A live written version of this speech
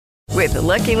With the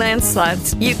Lucky Land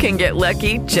Slots, you can get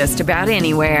lucky just about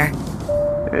anywhere.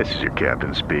 This is your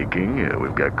captain speaking.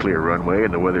 We've got clear runway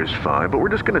and the weather's fine, but we're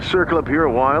just going to circle up here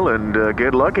a while and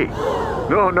get lucky.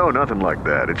 No, nothing like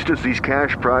that. It's just these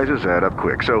cash prizes add up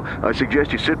quick. So I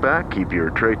suggest you sit back, keep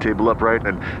your tray table upright,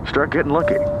 and start getting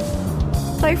lucky.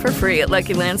 Play for free at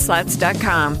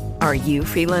LuckyLandSlots.com. Are you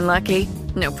feeling lucky?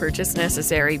 No purchase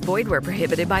necessary. Void where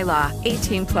prohibited by law.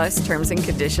 18 plus terms and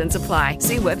conditions apply.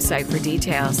 See website for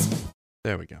details.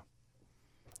 There we go.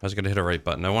 I was going to hit a right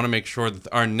button. I want to make sure that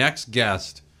our next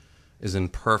guest is in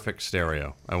perfect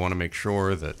stereo. I want to make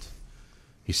sure that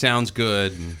he sounds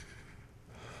good. And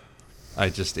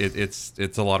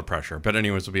it's a lot of pressure. But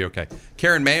anyways, we'll be okay.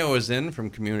 Karen Mayo is in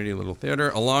from Community Little Theater,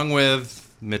 along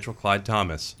with Mitchell Clyde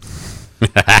Thomas. All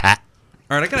right,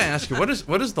 I got to ask you, what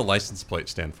does the license plate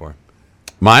stand for?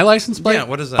 My license plate? Yeah,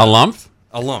 what is that? Alumf?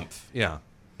 Alumf, yeah.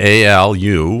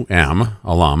 A-L-U-M,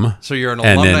 alum. So you're an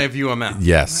alumni of UMF.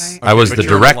 Yes. Right? Okay, I was the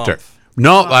director.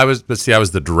 No, I was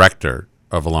the director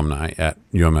of alumni at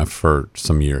UMF for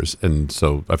some years. And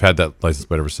so I've had that license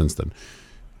plate ever since then.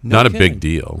 Not a big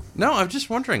deal. No, I'm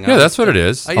just wondering. Yeah, that's what it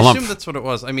is. I assume that's what it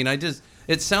was. I mean,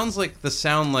 it sounds like the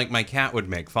sound like my cat would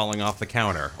make falling off the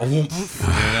counter. You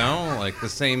know, like the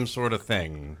same sort of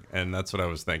thing. And that's what I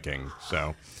was thinking.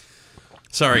 So,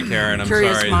 sorry, Karen. I'm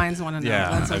Curious sorry. minds want to know.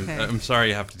 Yeah, That's okay. I'm sorry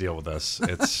you have to deal with this.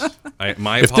 It's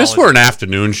my If apologies. this were an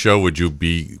afternoon show, would you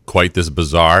be quite this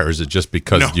bizarre, or is it just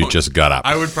because you just got up?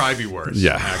 I would probably be worse.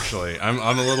 Yeah, actually,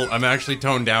 I'm actually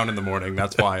toned down in the morning.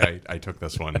 That's why I took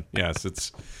this one.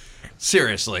 Yes,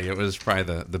 seriously, it was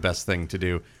probably the best thing to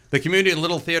do. The Community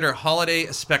Little Theater Holiday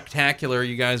Spectacular.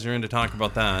 You guys are in to talk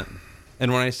about that.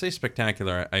 And when I say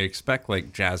spectacular, I expect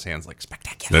like jazz hands, like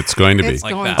spectacular. That's going to be. It's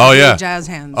like going that. to be jazz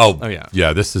hands. Oh yeah.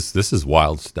 Yeah, this is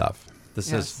wild stuff.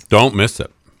 This is. Don't miss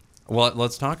it. Well,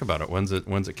 let's talk about it. When's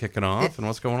it kicking off, and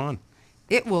what's going on?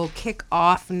 It will kick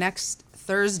off next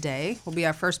Thursday. Will be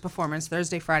our first performance.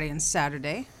 Thursday, Friday, and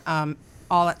Saturday.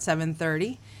 All at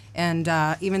 7:30. And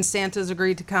even Santa's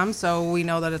agreed to come, so we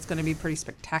know that it's going to be pretty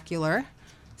spectacular.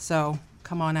 So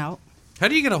come on out. How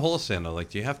do you get a hold of Santa?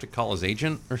 Like, do you have to call his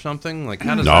agent or something? Like,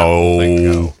 how does that whole thing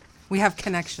go? We have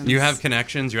connections. You have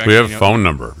connections? We have a phone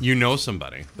number. You know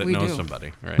somebody that We knows do.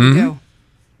 somebody, right? We do.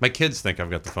 My kids think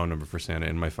I've got the phone number for Santa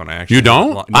in my phone. I actually You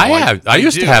don't? No, I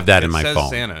used to have that in my It says phone.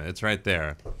 Santa. It's right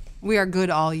there. We are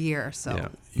good all year, so.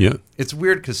 Yeah. It's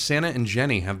weird because Santa and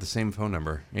Jenny have the same phone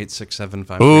number,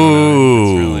 867-539.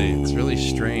 Ooh. It's really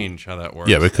strange how that works.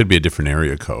 Yeah, but it could be a different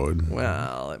area code.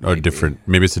 Well, it or may different.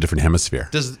 Maybe it's a different hemisphere.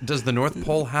 Does the North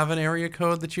Pole have an area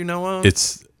code that you know of?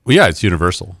 It's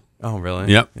universal. Oh, really?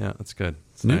 Yep. Yeah, that's good.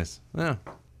 It's nice. Yeah.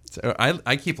 So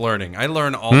I keep learning. I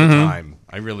learn all the time.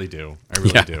 I really do. I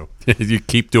really do. You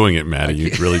keep doing it, Matty.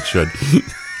 You really should.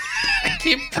 I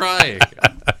keep trying.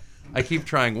 I keep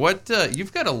trying. What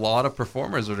you've got a lot of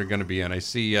performers that are going to be in. I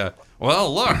see.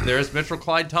 Well, look, there's Mitchell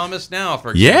Clyde Thomas now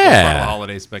for example, for the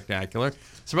Holiday Spectacular.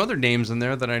 Some other names in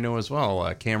there that I know as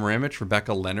well. Cam Ramich,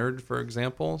 Rebecca Leonard, for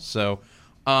example. So,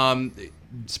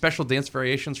 special dance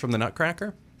variations from the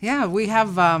Nutcracker. Yeah, we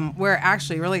have. We're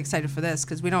actually really excited for this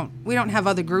because we don't have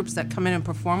other groups that come in and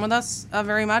perform with us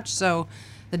very much. So,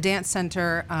 the Dance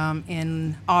Center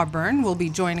in Auburn will be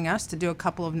joining us to do a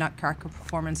couple of Nutcracker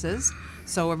performances.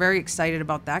 So we're very excited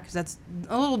about that because that's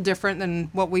a little different than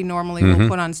what we normally will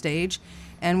put on stage.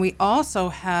 And we also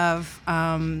have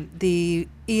the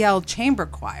EL Chamber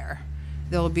Choir.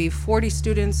 There will be 40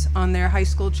 students on their high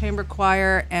school chamber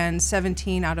choir and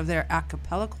 17 out of their a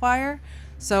cappella choir.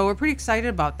 So we're pretty excited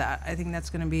about that. I think that's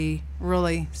going to be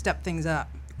really step things up.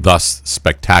 Thus,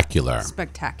 spectacular.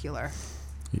 Spectacular.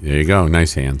 There you go.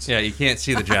 Nice hands. Yeah, you can't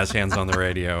see the jazz hands on the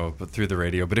radio, but through the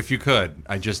radio. But if you could,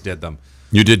 I just did them.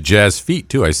 You did jazz feet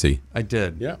too, I see. I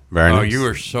did. Yeah. Very nice. Oh, you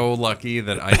are so lucky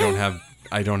that I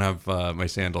don't have my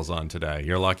sandals on today.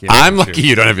 You're lucky. I'm lucky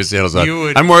you don't have your sandals on.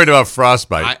 I'm worried about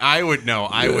frostbite. I would know.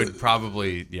 I would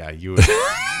probably. Yeah, you would.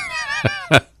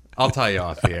 I'll tell you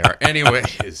off the air.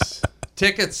 Anyways,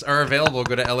 tickets are available.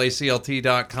 Go to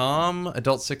laclt.com.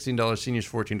 Adults $16, seniors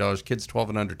 $14, kids 12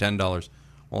 and under $10.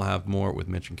 We'll have more with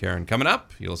Mitch and Karen coming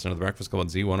up. You listen to The Breakfast Club on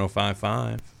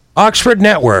Z1055. Oxford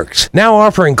Networks, now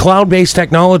offering cloud-based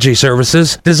technology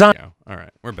services designed... All right,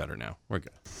 we're better now. We're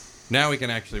good. Now we can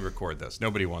actually record this.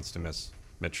 Nobody wants to miss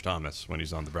Mitch Thomas when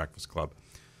he's on The Breakfast Club.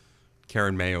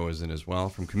 Karen Mayo is in as well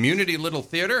from Community Little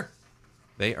Theater.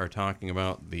 They are talking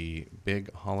about the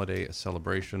big holiday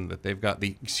celebration that they've got.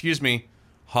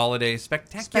 Holiday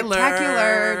Spectacular.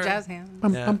 Spectacular jazz hands.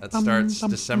 Yeah, that starts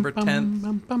December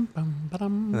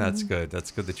 10th. That's good.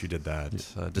 That's good that you did that.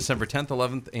 December 10th,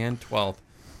 11th, and 12th.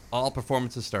 All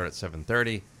performances start at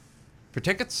 7:30. For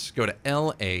tickets, go to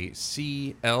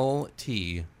laclt.com.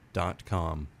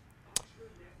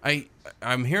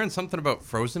 I'm hearing something about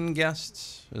Frozen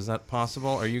guests. Is that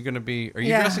possible? Are you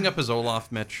dressing up as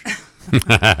Olaf, Mitch?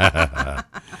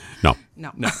 No.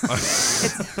 No. No.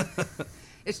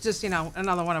 It's just,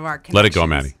 another one of our connections. Let it go,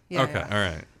 Maddie. Yeah, Okay. yeah.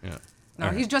 All right. Yeah. No,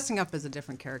 All right. he's dressing up as a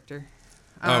different character.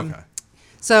 Okay.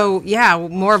 So, yeah,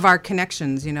 more of our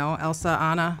connections, Elsa,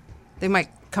 Anna, they might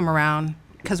come around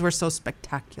because we're so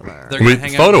spectacular. They're gonna We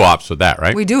hang out photo with- ops with that,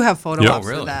 right? We do have photo Yeah. ops Oh,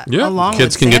 really? with that. Yeah. Along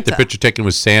Kids with can get the Santa. picture taken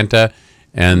with Santa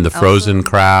and the Frozen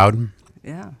crowd.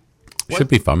 Yeah. Should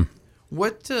be fun.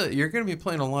 What you're going to be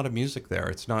playing a lot of music there.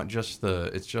 It's not just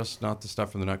not the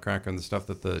stuff from the Nutcracker and the stuff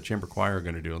that the chamber choir are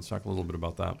going to do. Let's talk a little bit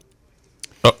about that.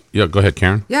 Oh, yeah, go ahead,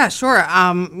 Karen. Yeah, sure.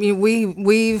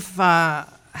 We've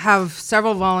have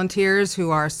several volunteers who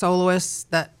are soloists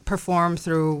that perform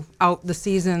throughout the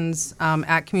seasons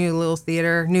at Community Little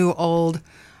Theater, new, old,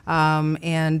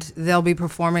 and they'll be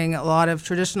performing a lot of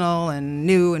traditional and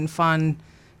new and fun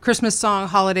Christmas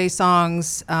holiday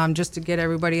songs, just to get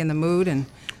everybody in the mood. And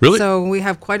Really? so we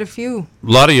have quite a few.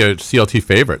 A lot of your CLT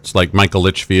favorites, like Michael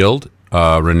Litchfield,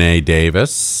 Renee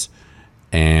Davis,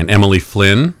 and Emily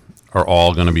Flynn, are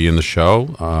all going to be in the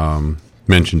show.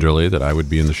 Mentioned earlier that I would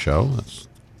be in the show.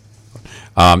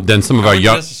 Then some of I our wouldn't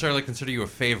young... necessarily consider you a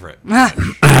favorite.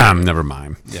 Never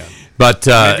mind. Yeah. But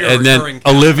Maybe a and then recurring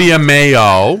cast Olivia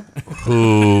Mayo,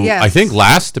 who Yes. I think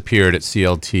last appeared at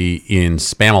CLT in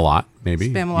Spamalot, maybe.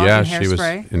 Spamalot yeah, and she was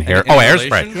Hairspray. in Hair. In Oh, relation?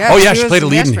 Hairspray. Yeah, Oh, yeah, she was played a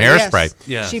in lead in Hairspray. yes.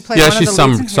 Yeah. She played Yeah, one of she's the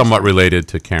leads in somewhat Hairspray. related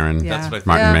to Karen Yeah. That's what I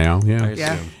Martin figured. Mayo. I Yeah.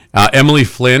 Yeah. assume. Emily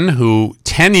Flynn, who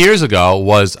 10 years ago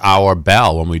was our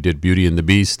Belle when we did Beauty and the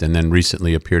Beast, and then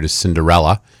recently appeared as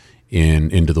Cinderella in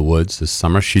Into the Woods this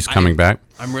summer. She's coming back.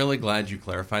 I'm really glad you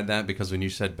clarified that, because when you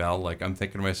said Belle, I'm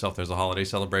thinking to myself, there's a holiday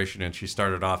celebration, and she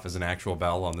started off as an actual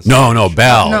Belle on the stage. No,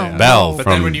 Belle. No. Belle But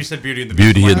from then when you said Beauty and the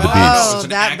Beast, Beauty I'm and the like, Beast. oh, it's an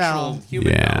that actual Belle.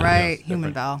 human Yeah. Belle. Right, Yeah, Human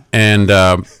different. Bell. And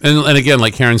again,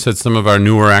 like Karen said, some of our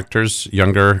newer actors,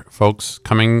 younger folks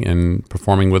coming and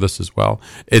performing with us as well.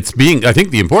 I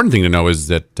think the important thing to know is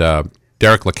that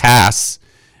Derek Lacasse,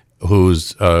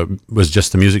 who's was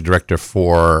just the music director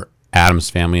for Addams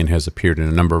Family and has appeared in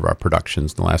a number of our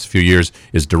productions in the last few years,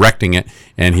 is directing it,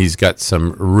 and he's got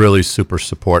some really super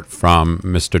support from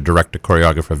Mr. Director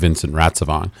Choreographer Vincent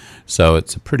Ratzavon. So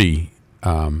it's a pretty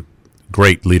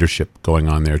great leadership going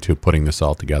on there too, putting this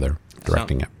all together,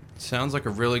 directing it. Sounds like a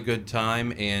really good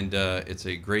time, and it's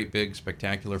a great, big,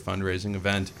 spectacular fundraising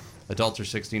event. Adults are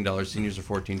 $16, seniors are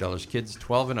 $14, kids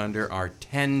 12 and under are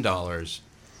 $10.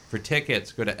 For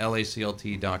tickets, go to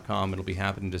laclt.com. It'll be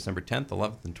happening December 10th,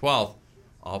 11th, and 12th.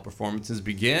 All performances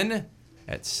begin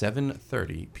at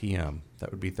 7:30 p.m.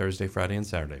 That would be Thursday, Friday, and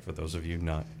Saturday, for those of you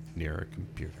not near a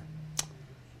computer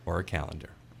or a calendar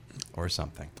or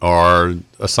something. Or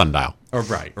a sundial. Or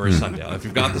a sundial. If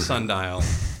you've got the sundial,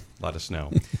 let us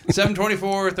know.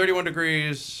 7:24, 31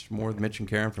 degrees. More with Mitch and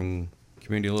Karen from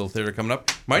Community Little Theater coming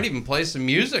up. Might even play some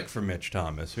music for Mitch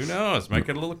Thomas. Who knows? Might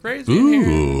get a little crazy in here.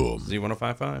 Ooh.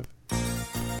 Z1055.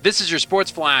 This is your Sports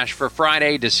Flash for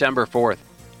Friday, December 4th.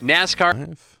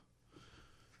 NASCAR.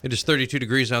 It is 32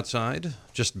 degrees outside,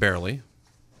 just barely.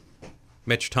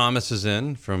 Mitch Thomas is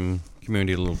in from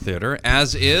Community Little Theater,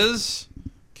 as is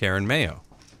Karen Mayo.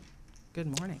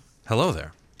 Good morning. Hello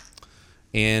there.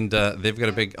 And they've got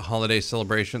a big holiday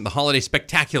celebration, the Holiday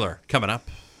Spectacular, coming up.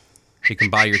 You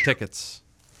can buy your tickets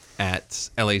at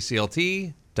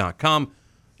laclt.com.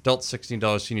 Adults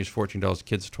 $16, seniors $14,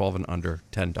 kids 12 and under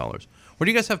 $10. What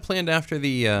do you guys have planned after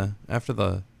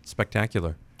the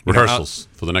spectacular? Rehearsals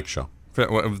for the next show.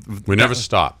 We never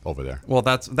stop over there. Well,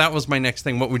 that was my next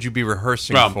thing. What would you be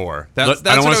rehearsing for? I don't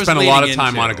want to spend a lot of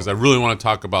time on it because I really want to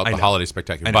talk about the Holiday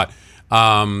Spectacular. But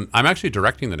I'm actually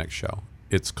directing the next show.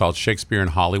 It's called Shakespeare in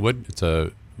Hollywood. It's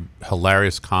a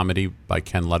hilarious comedy by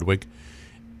Ken Ludwig.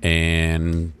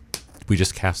 And we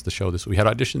just cast the show this week. We had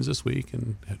auditions this week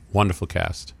and had a wonderful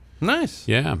cast. Nice.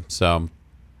 Yeah. So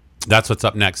that's what's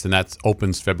up next. And that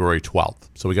opens February 12th.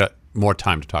 So we got more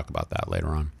time to talk about that later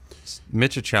on.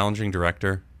 Mitch, a challenging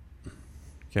director.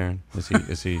 Karen,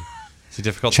 is he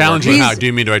difficult? Challenging to work how? with? Do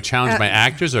you mean do I challenge my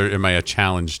actors or am I a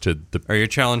challenge to the? Are you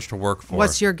challenged to work for?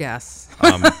 What's your guess?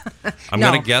 I'm No,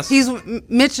 gonna guess.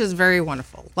 Mitch is very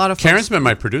wonderful. A lot of Karen's folks, been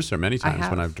my producer many times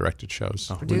have. when I've directed shows.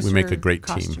 We producer, make a great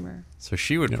team. costumer. So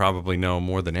she would probably know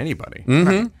more than anybody.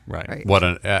 Right. What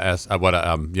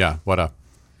a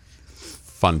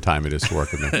fun time it is to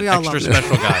work with me. We all Extra love it.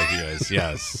 special guy he is.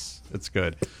 Yes, it's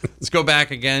good. Let's go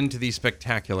back again to the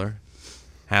Spectacular,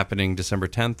 happening December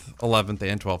 10th, 11th,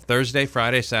 and 12th. Thursday,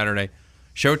 Friday, Saturday.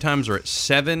 Showtimes are at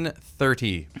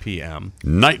 7:30 p.m.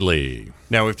 Nightly.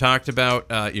 Now, we've talked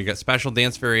about, you got special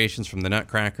dance variations from the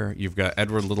Nutcracker. You've got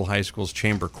Edward Little High School's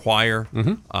Chamber Choir.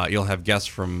 You'll have guests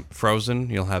from Frozen.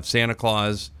 You'll have Santa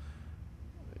Claus.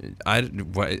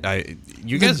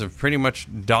 You guys have pretty much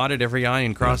dotted every I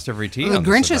and crossed every T. The on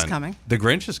Grinch this is event. coming. The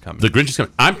Grinch is coming. The Grinch is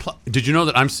coming. Did you know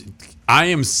that I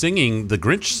am singing the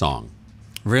Grinch song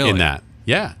Really? in that?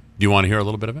 Yeah. Do you want to hear a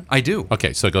little bit of it? I do.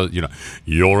 Okay, so it goes,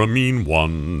 you're a mean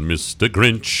one, Mr.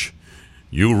 Grinch.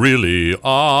 You really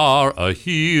are a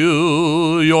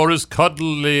heel. You're as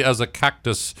cuddly as a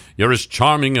cactus. You're as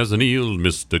charming as an eel,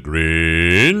 Mr.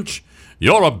 Grinch.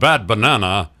 You're a bad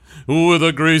banana with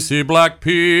a greasy black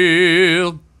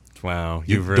peel. Wow.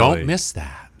 You really, don't miss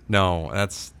that. No,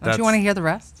 that's... Don't you want to hear the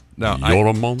rest? No, You're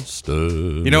a monster.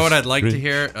 You know what I'd like Grinch. to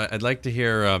hear? I'd like to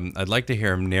hear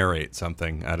him narrate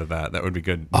something out of that. That would be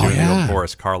good. Oh, Doing yeah. the old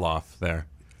Boris Karloff there.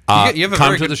 You have a come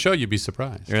very to good, the show, you'd be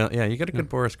surprised. Yeah, you got a good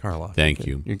Boris Karloff. Thank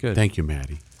you. You're good. Thank you,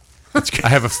 Maddie. I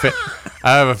have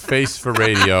a face for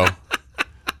radio,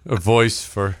 a voice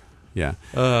for A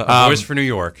voice for New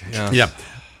York. Yeah. Yeah.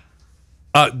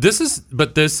 But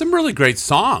there's some really great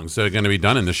songs that are going to be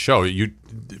done in the show.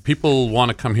 People want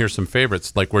to come hear some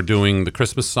favorites, like we're doing the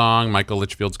Christmas song. Michael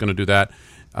Litchfield's going to do that.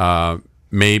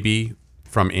 Maybe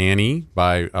from Annie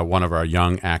by one of our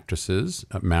young actresses,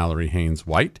 Mallory Haynes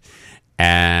White,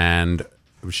 and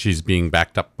she's being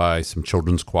backed up by some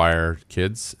children's choir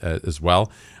kids as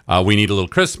well. We Need a Little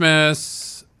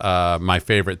Christmas, My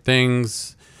Favorite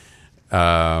Things.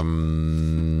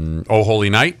 Oh Holy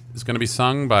Night is going to be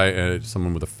sung by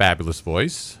someone with a fabulous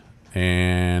voice,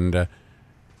 and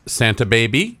Santa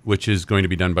Baby, which is going to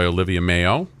be done by Olivia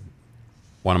Mayo,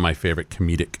 one of my favorite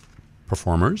comedic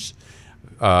performers.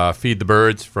 Feed the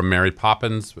Birds from Mary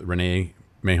Poppins, Renee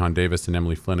Mahon Davis and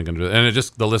Emily Flynn are going to do it, and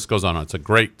the list goes on. It's a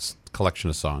great collection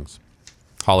of songs,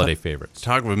 holiday favorites.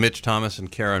 Talk with Mitch Thomas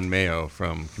and Karen Mayo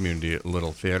from Community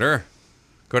Little Theater.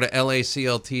 Go to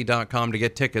laclt.com to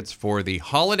get tickets for the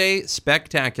Holiday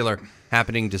Spectacular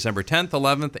happening December 10th,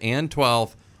 11th, and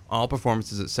 12th. All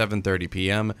performances at 7:30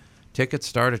 p.m. Tickets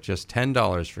start at just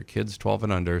 $10 for kids 12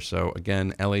 and under. So,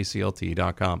 again,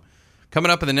 laclt.com.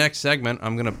 Coming up in the next segment,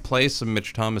 I'm going to play some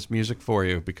Mitch Thomas music for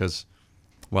you because,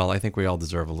 well, I think we all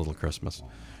deserve a little Christmas.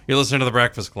 You're listening to The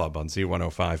Breakfast Club on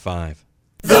Z1055.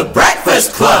 The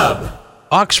Breakfast Club.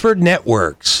 Oxford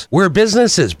Networks, where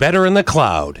business is better in the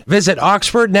cloud. Visit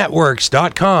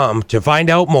oxfordnetworks.com to find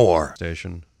out more.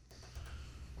 Station.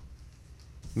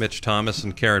 Mitch Thomas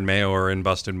and Karen Mayo are in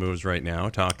Busted Moves right now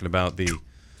talking about the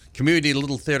Community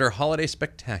Little Theater Holiday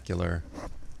Spectacular.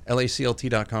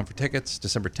 LACLT.com for tickets,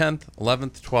 December 10th,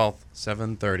 11th, 12th,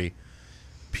 7:30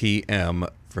 p.m.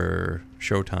 for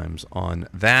showtimes on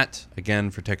that.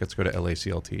 Again, for tickets, go to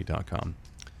LACLT.com.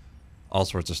 All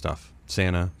sorts of stuff.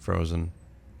 Santa, Frozen,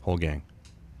 whole gang.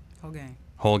 Whole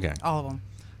gang. All of them.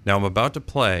 Now, I'm about to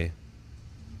play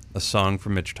a song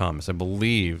from Mitch Thomas. I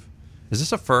believe, is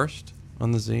this a first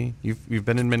on the Z? You've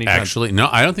been in many times. Actually, no,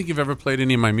 I don't think you've ever played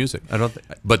any of my music. I don't.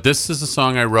 But this is a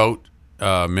song I wrote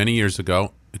many years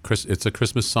ago. It's a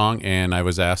Christmas song, and I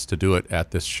was asked to do it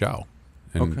at this show.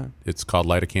 And Okay. It's called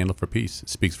Light a Candle for Peace. It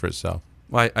speaks for itself.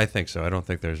 Well, I think so. I don't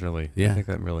think there's really. Yeah. I think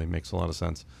that really makes a lot of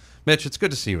sense. Mitch, it's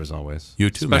good to see you as always. You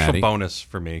too, Special Maddie. bonus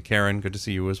for me. Karen, good to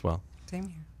see you as well. Same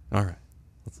here. All right.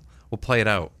 We'll play it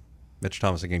out. Mitch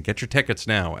Thomas again. Get your tickets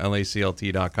now.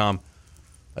 LACLT.com.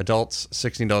 Adults,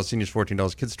 $16. Seniors,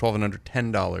 $14. Kids, 12 and under,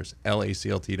 $10.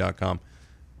 LACLT.com.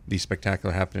 The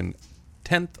spectacular happening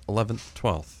 10th, 11th,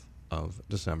 12th of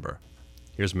December.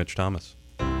 Here's Mitch Thomas.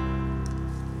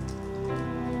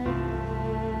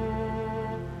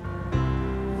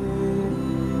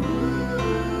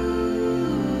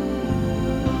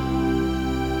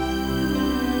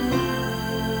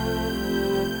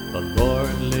 The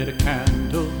Lord lit a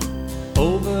candle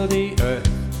over the earth,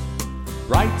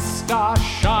 bright star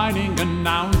shining,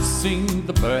 announcing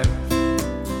the birth.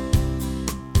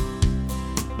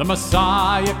 The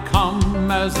Messiah come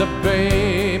as a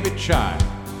baby child,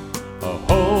 a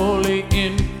holy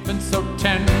infant so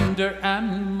tender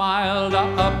and mild,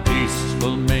 a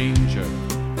peaceful manger.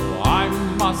 Oh, I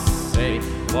must say,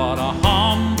 what a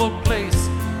humble place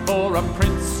for a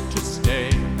prince to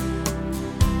stay.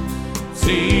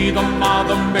 See the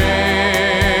Mother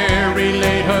Mary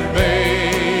laid her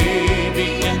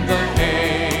baby in the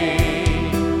hay.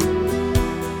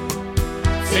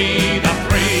 See the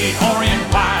three Orient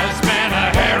wise men, a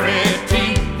hairy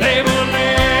team. They were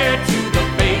led to the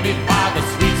baby by the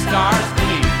sweet star's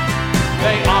gleam.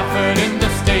 They offered in the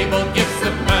stable gifts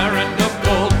of myrrh and of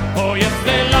gold. Oh yes,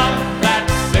 they loved that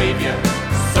Savior,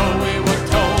 so we were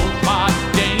told. But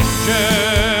danger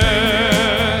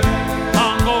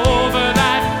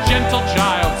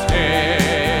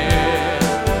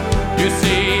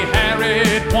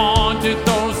wanted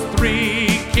those 3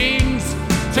 kings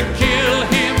to kill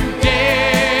him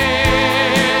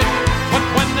dead. But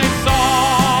when they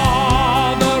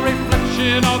saw the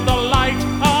reflection of the light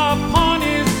upon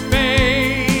his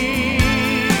face,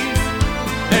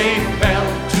 they fell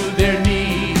to their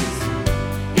knees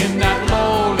in that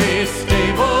lowly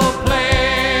stable place.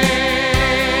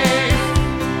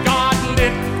 God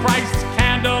lit Christ's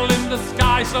candle in the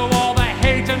sky so all the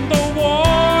hate and the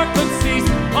war could cease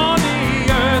on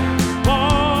the earth.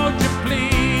 Won't you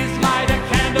please light a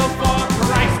candle for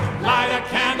Christ, light a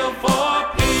candle for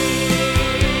peace.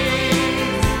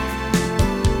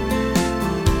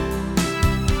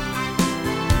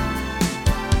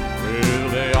 Well,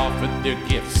 they offered their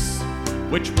gifts,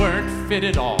 which weren't fit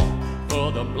at all,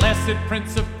 for the blessed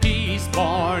Prince of Peace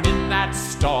born in that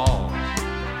stall.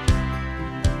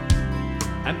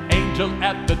 An angel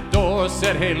at the door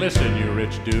said, hey, listen, you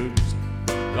rich dudes.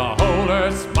 The whole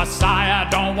earth's Messiah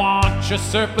don't want your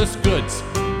surplus goods.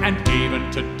 And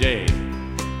even today,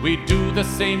 we do the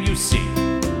same, you see.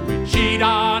 We cheat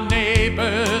our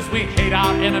neighbors, we hate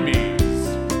our enemies.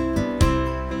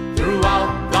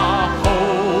 Throughout the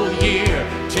whole year,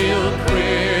 till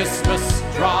Christmas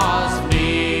draws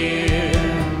near.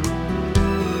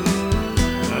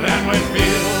 Then we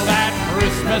feel that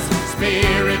Christmas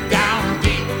spirit down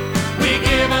deep. We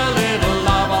give a little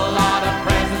love, a lot of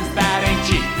presents that ain't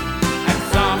cheap. And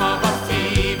some of us,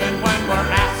 even when we're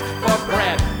asked for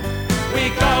bread,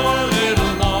 we go a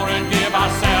little more and give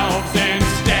ourselves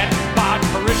instead. But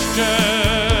Christian,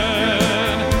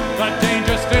 the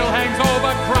danger still hangs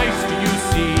over Christ, you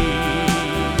see.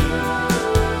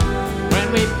 When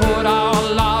we put our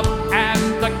love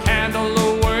and the candle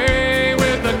away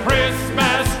with the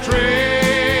Christmas tree.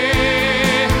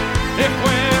 If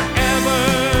we're ever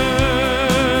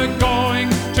going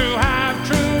to have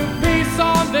true peace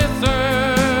on this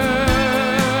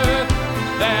earth,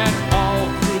 then all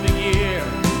through the year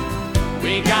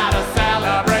we gotta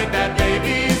celebrate that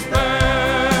baby's birth.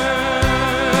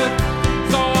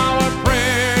 So our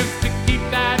prayers to keep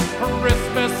that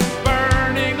Christmas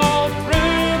burning all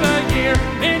through the year.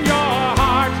 In your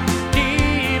heart,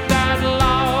 keep that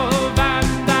love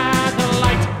and that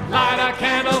light. Light a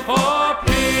candle for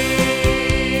peace.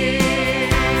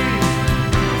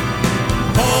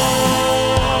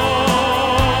 Fall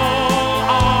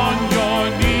on your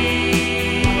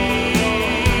knees.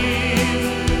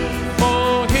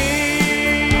 Oh,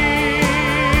 hear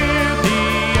the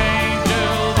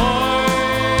angel voices.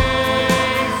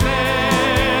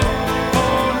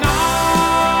 Oh, night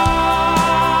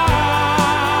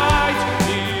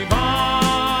divine.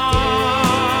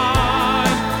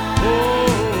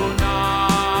 Oh,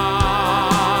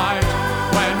 night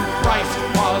when Christ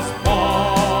was born.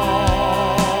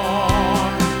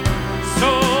 So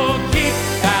keep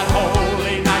that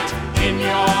holy night in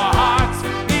your hearts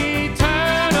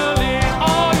eternally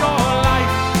all your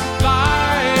life.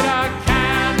 Light a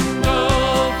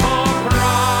candle for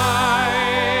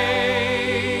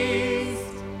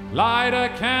Christ. Light a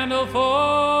candle for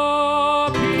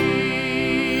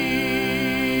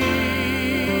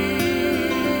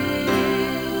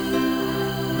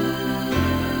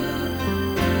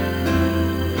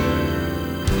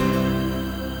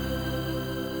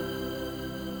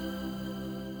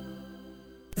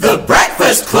The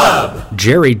Breakfast Club.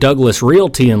 Jerry Douglas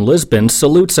Realty in Lisbon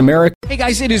salutes America. Hey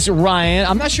guys, it is Ryan.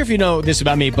 I'm not sure if you know this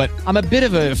about me, but I'm a bit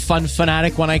of a fun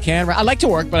fanatic when I can. I like to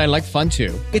work, but I like fun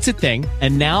too. It's a thing.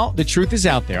 And now the truth is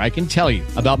out there. I can tell you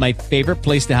about my favorite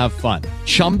place to have fun.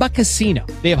 Chumba Casino.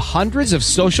 They have hundreds of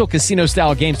social casino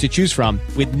style games to choose from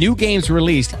with new games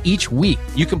released each week.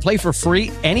 You can play for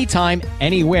free anytime,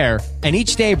 anywhere. And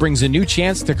each day brings a new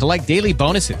chance to collect daily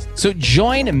bonuses. So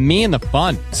join me in the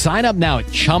fun. Sign up now at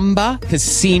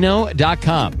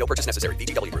ChumbaCasino.com. No purchase necessary.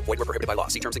 VGW Group. Void where prohibited by law.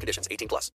 See terms and conditions. 18+.